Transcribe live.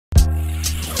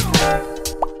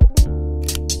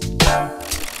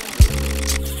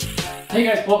Hey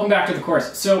guys, welcome back to the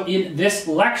course. So in this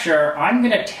lecture, I'm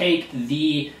going to take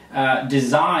the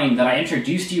design that I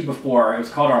introduced to you before. It was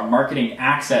called our Marketing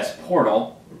Access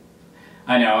Portal.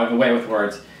 I know, I have a way with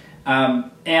words. And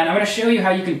I'm going to show you how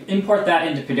you can import that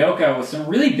into Pidoko with some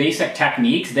really basic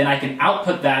techniques. Then I can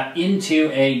output that into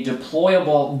a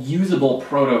deployable, usable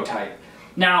prototype.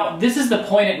 Now, this is the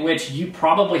point at which you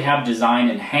probably have design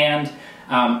in hand.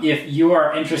 If you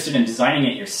are interested in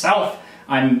designing it yourself,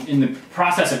 I'm in the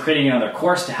process of creating another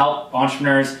course to help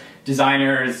entrepreneurs,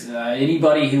 designers,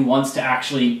 anybody who wants to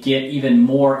actually get even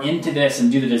more into this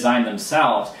and do the design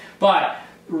themselves. But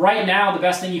right now, the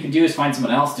best thing you can do is find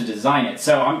someone else to design it.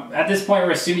 So at this point,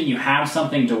 we're assuming you have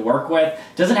something to work with.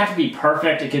 It doesn't have to be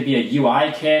perfect. It could be a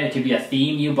UI kit. It could be a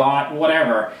theme you bought,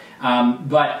 whatever.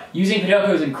 But using Pidoko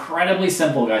is incredibly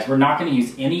simple, guys. We're not going to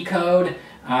use any code.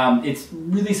 It's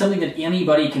really something that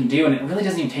anybody can do, and it really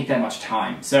doesn't even take that much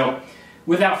time. So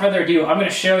without further ado, I'm going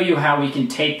to show you how we can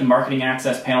take the marketing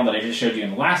access panel that I just showed you in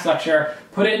the last lecture,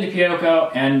 put it into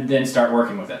Pidoko, and then start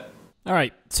working with it. All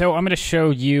right, so I'm going to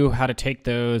show you how to take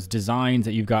those designs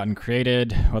that you've gotten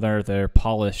created, whether they're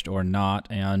polished or not,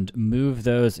 and move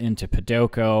those into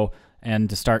Pidoko and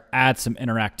to start add some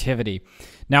interactivity.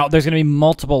 Now, there's going to be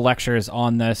multiple lectures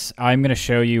on this. I'm going to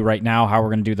show you right now how we're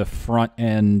going to do the front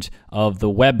end of the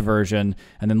web version,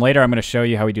 and then later I'm going to show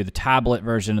you how we do the tablet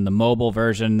version and the mobile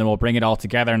version, and then we'll bring it all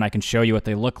together and I can show you what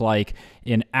they look like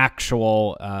in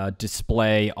actual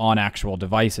display on actual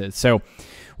devices. So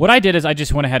what I did is I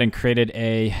just went ahead and created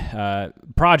a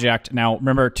project. Now,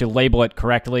 remember to label it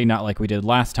correctly, not like we did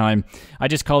last time. I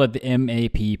just called it the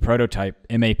MAP prototype.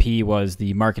 MAP was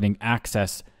the Marketing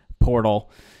Access Portal.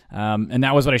 And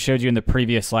that was what I showed you in the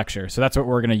previous lecture. So that's what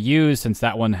we're going to use since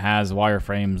that one has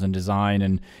wireframes and design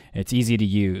and it's easy to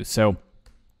use. So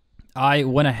I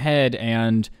went ahead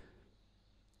and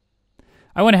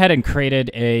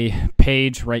created a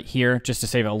page right here just to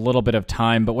save a little bit of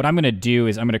time. But what I'm going to do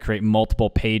is I'm going to create multiple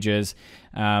pages,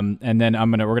 and then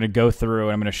we're going to go through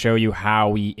and I'm going to show you how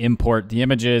we import the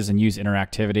images and use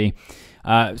interactivity.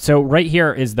 So right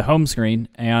here is the home screen,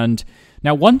 and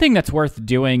now one thing that's worth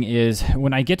doing is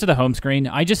when I get to the home screen,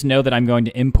 I just know that I'm going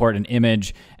to import an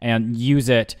image and use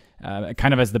it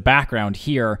kind of as the background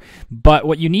here. But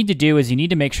what you need to do is you need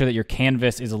to make sure that your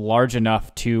canvas is large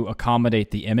enough to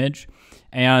accommodate the image.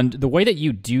 And the way that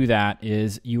you do that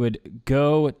is you would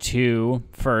go to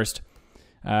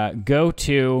go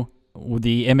to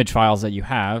the image files that you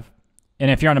have.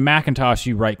 And if you're on a Macintosh,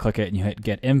 you right-click it and you hit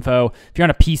Get Info. If you're on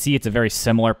a PC, it's a very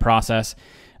similar process.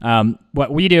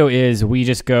 What we do is we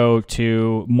just go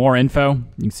to More Info. You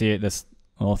can see this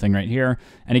little thing right here,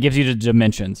 and it gives you the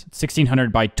dimensions,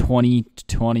 1600 by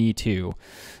 2022.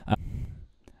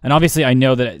 And obviously, I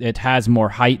know that it has more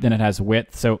height than it has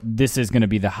width, so this is going to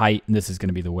be the height, and this is going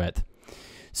to be the width.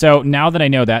 So now that I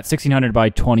know that, 1600 by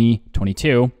 2022,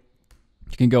 you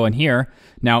can go in here.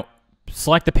 Now,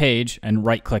 select the page and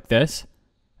right-click this,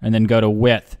 and then go to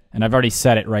width. And I've already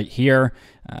set it right here.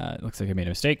 It looks like I made a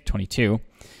mistake, 22.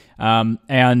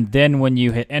 And then when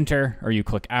you hit enter or you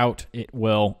click out, it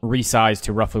will resize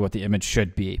to roughly what the image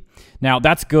should be. Now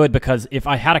that's good because if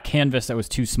I had a canvas that was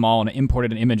too small and I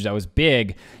imported an image that was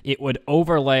big, it would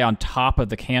overlay on top of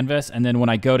the canvas. And then when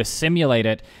I go to simulate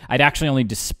it, I'd actually only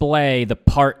display the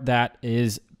part that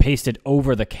is pasted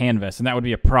over the canvas, and that would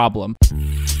be a problem.